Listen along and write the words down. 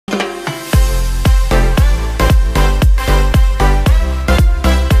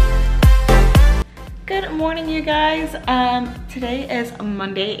morning, you guys. Today is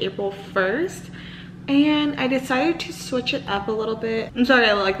Monday, April 1st, and I decided to switch it up a little bit. I'm sorry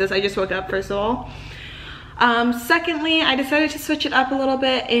I look like this. I just woke up, first of all. Secondly, I decided to switch it up a little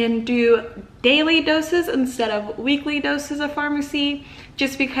bit and do daily doses instead of weekly doses of pharmacy,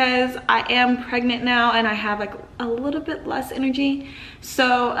 just because I am pregnant now and I have like a little bit less energy.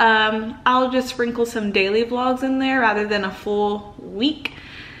 So I'll just sprinkle some daily vlogs in there rather than a full week.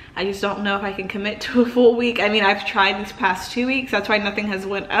 I just don't know if I can commit to a full week. I mean, I've tried these past 2 weeks. That's why nothing has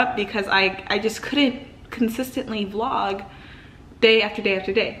went up, because I just couldn't consistently vlog day after day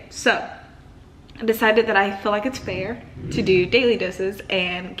after day. So I decided that I feel like it's fair to do daily doses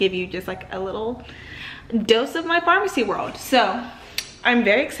and give you just like a little dose of my pharmacy world. So I'm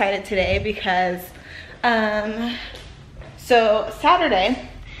very excited today because so Saturday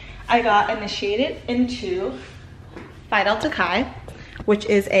I got initiated into Phi Delta Chi, which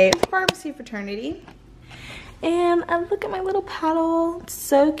is a pharmacy fraternity. And look at my little paddle. It's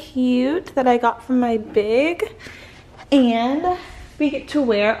so cute, that I got from my big. And we get to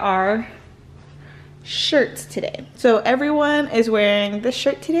wear our shirts today. So everyone is wearing this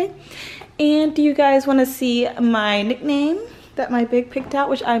shirt today. And do you guys want to see my nickname that my big picked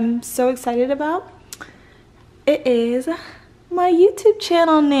out, which I'm so excited about? It is my YouTube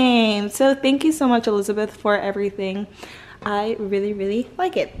channel name. So thank you so much, Elizabeth, for everything. I really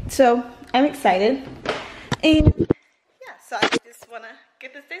like it. So I'm excited. And yeah, so I just want to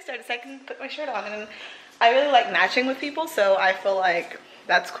get this day started so I can put my shirt on. And I really like matching with people, so I feel like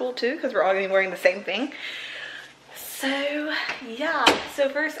that's cool too, because we're all going to be wearing the same thing. So yeah, so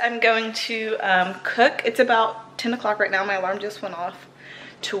first I'm going to cook. It's about 10 o'clock right now. My alarm just went off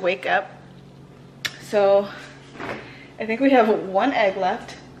to wake up. So I think we have 1 egg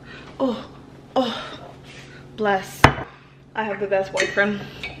left. Oh, bless. I have the best boyfriend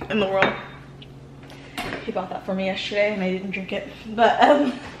in the world. He bought that for me yesterday and I didn't drink it.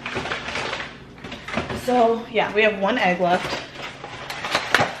 But so yeah, we have 1 egg left.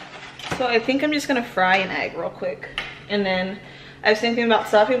 So I think I'm just gonna fry an egg real quick. And then I was thinking about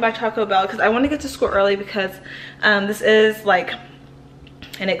stopping by Taco Bell because I want to get to school early, because this is like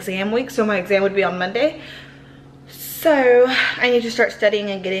an exam week. So my exam would be on Monday. So I need to start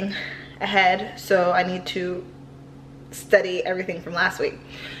studying and getting ahead. So I need to study everything from last week.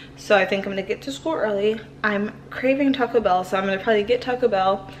 So I think I'm gonna get to school early. I'm craving Taco Bell, so I'm gonna probably get Taco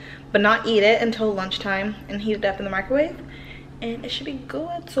Bell, but not eat it until lunchtime and heat it up in the microwave. And it should be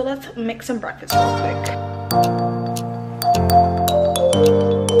good. So let's make some breakfast real quick.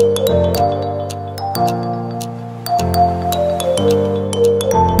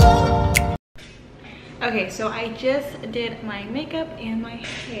 Okay, so I just did my makeup and my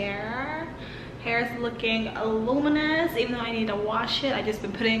hair. Hair is looking luminous, even though I need to wash it. I've just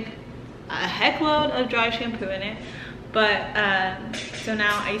been putting a heck load of dry shampoo in it. But so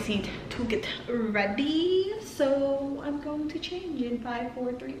now I just need to get ready. So I'm going to change in 5,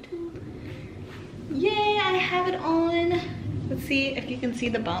 4, 3, 2. Yay, I have it on. Let's see if you can see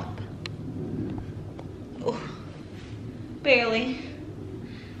the bump. Oh, barely.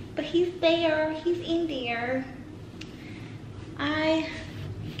 But he's there, he's in there. I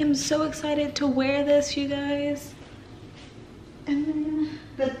am so excited to wear this, you guys. And then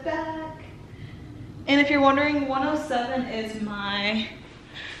the back. And if you're wondering, 107 is my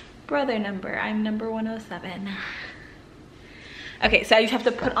brother number. I'm number 107. Okay, so I just have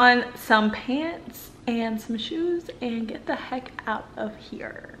to put on some pants and some shoes and get the heck out of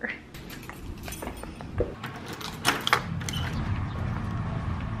here.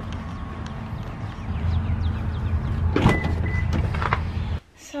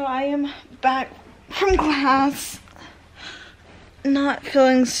 So I am back from class. Not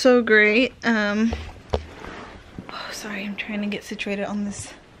feeling so great. Oh, sorry, I'm trying to get situated on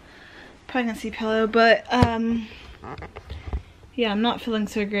this pregnancy pillow, but yeah, I'm not feeling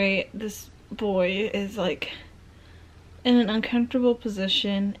so great. This boy is like in an uncomfortable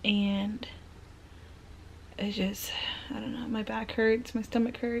position, and it just, I don't know, my back hurts, my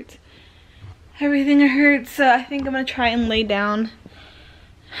stomach hurts, everything hurts. So I think I'm gonna try and lay down.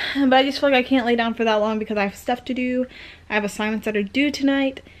 But I just feel like I can't lay down for that long because I have stuff to do. I have assignments that are due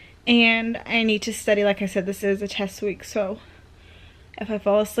tonight, and I need to study. Like I said, this is a test week, so if I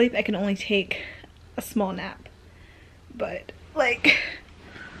fall asleep, I can only take a small nap. But like,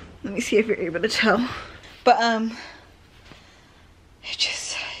 let me see if you're able to tell. But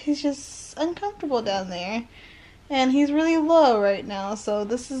he's just uncomfortable down there, and he's really low right now. So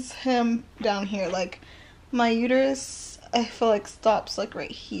this is him down here. Like, my uterus, I feel like stops like right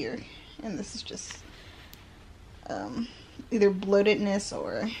here, and this is just either bloatedness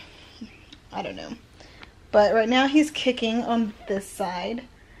or I don't know. But right now he's kicking on this side,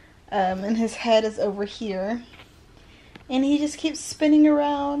 and his head is over here. And he just keeps spinning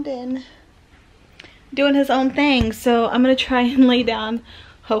around and doing his own thing. So I'm gonna try and lay down.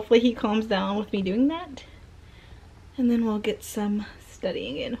 Hopefully he calms down with me doing that. And then we'll get some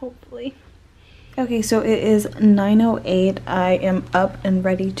studying in, hopefully. Okay, so it is 9:08. I am up and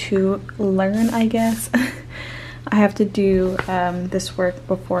ready to learn, I guess. I have to do this work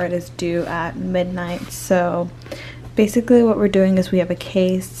before it is due at midnight. So basically what we're doing is we have a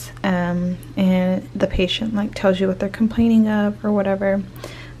case, and the patient like tells you what they're complaining of or whatever.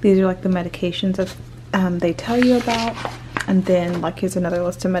 These are like the medications that they tell you about, and then like here's another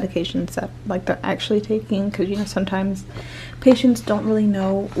list of medications that like they're actually taking, because you know sometimes patients don't really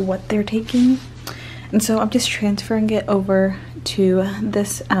know what they're taking. And so I'm just transferring it over to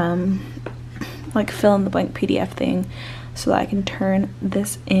this like fill in the blank PDF thing so that I can turn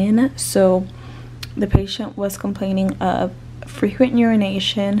this in. So the patient was complaining of frequent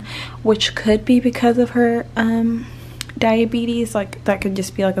urination, which could be because of her diabetes. Like that could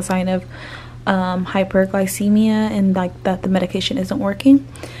just be like a sign of hyperglycemia, and like that the medication isn't working.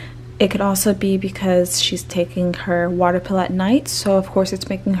 It could also be because she's taking her water pill at night, so of course it's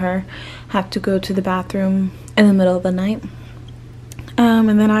making her have to go to the bathroom in the middle of the night.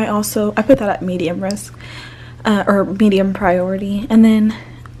 And then I put that at medium risk, or medium priority. And then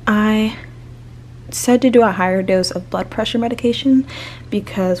I said to do a higher dose of blood pressure medication,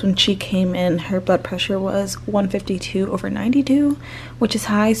 because when she came in her blood pressure was 152/92, which is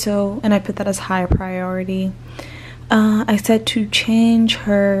high. So, and I put that as high priority. I said to change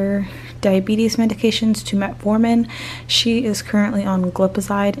her diabetes medications to metformin. She is currently on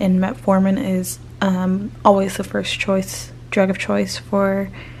glipizide, and metformin is always the first choice drug of choice for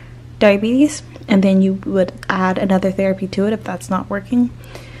diabetes, and then you would add another therapy to it if that's not working.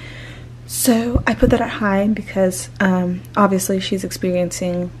 So I put that at high because obviously she's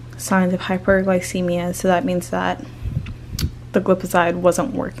experiencing signs of hyperglycemia, so that means that the glipizide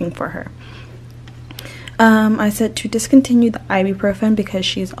wasn't working for her. I said to discontinue the ibuprofen because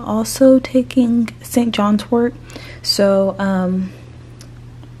she's also taking St. John's wort, so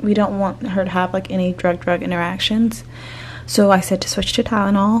we don't want her to have like any drug-drug interactions. So I said to switch to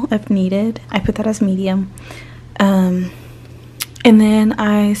Tylenol if needed. I put that as medium. And then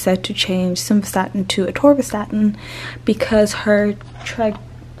I said to change simvastatin to atorvastatin because her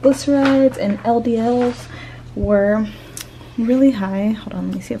triglycerides and LDLs were really high. Hold on,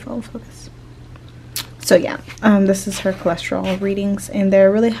 let me see if I'll focus. So yeah, this is her cholesterol readings, and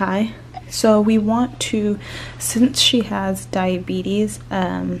they're really high. So we want to, since she has diabetes,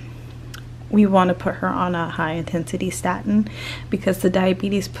 we want to put her on a high intensity statin because the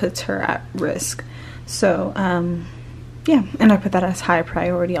diabetes puts her at risk. So yeah, and I put that as high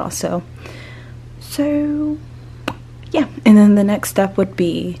priority also. So yeah, and then the next step would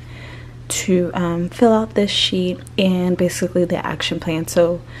be to fill out this sheet and basically the action plan.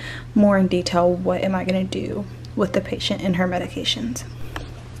 So more in detail, what am I going to do with the patient and her medications.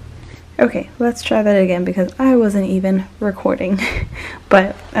 Okay, let's try that again because I wasn't even recording.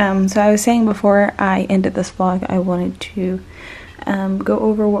 But so I was saying before I ended this vlog, I wanted to go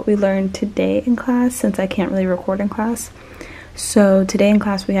over what we learned today in class, since I can't really record in class. So today in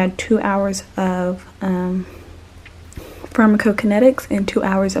class we had 2 hours of pharmacokinetics and 2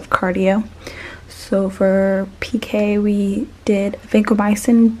 hours of cardio. So for PK we did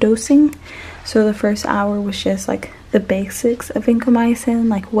vancomycin dosing. So the first hour was just like the basics of vancomycin,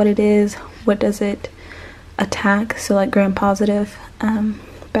 like what it is, what does it attack, so like gram-positive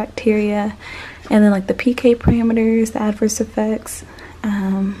bacteria, and then like the PK parameters, the adverse effects,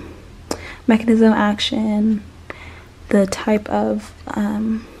 mechanism of action, the type of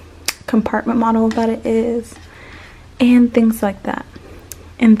compartment model that it is, and things like that.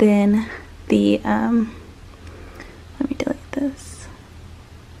 And then the let me delete this.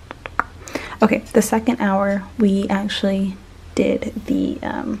 Okay, the second hour we actually did the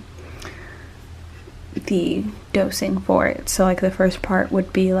dosing for it. So like the first part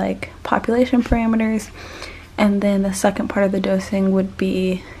would be like population parameters, and then the second part of the dosing would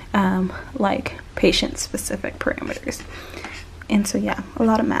be like patient specific parameters. And so yeah, a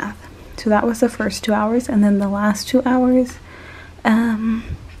lot of math. So that was the first 2 hours, and then the last 2 hours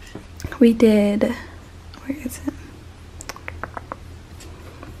we did, where is it?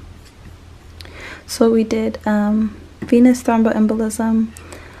 So we did venous thromboembolism,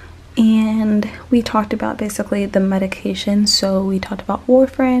 and we talked about basically the medication. So we talked about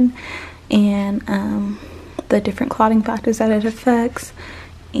warfarin and the different clotting factors that it affects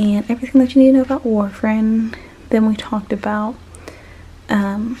and everything that you need to know about warfarin. Then we talked about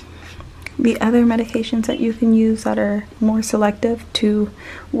the other medications that you can use that are more selective to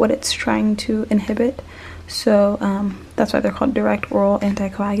what it's trying to inhibit. So that's why they're called direct oral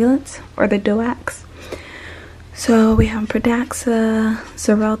anticoagulants, or the DOACs. So we have Pradaxa,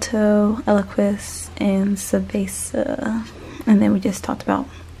 Xarelto, Eliquis, and Savasa. And then we just talked about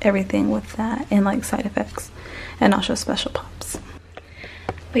everything with that and like side effects and also special pops.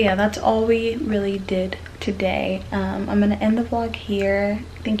 But yeah, that's all we really did today. I'm gonna end the vlog here.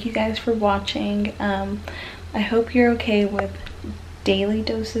 Thank you guys for watching. I hope you're okay with daily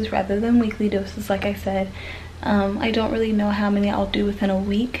doses rather than weekly doses. Like I said, I don't really know how many I'll do within a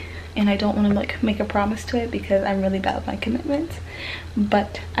week, and I don't want to like make a promise to it because I'm really bad with my commitments,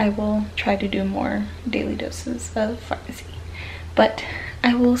 but I will try to do more daily doses of pharmacy. But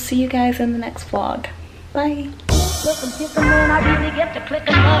I will see you guys in the next vlog. Bye.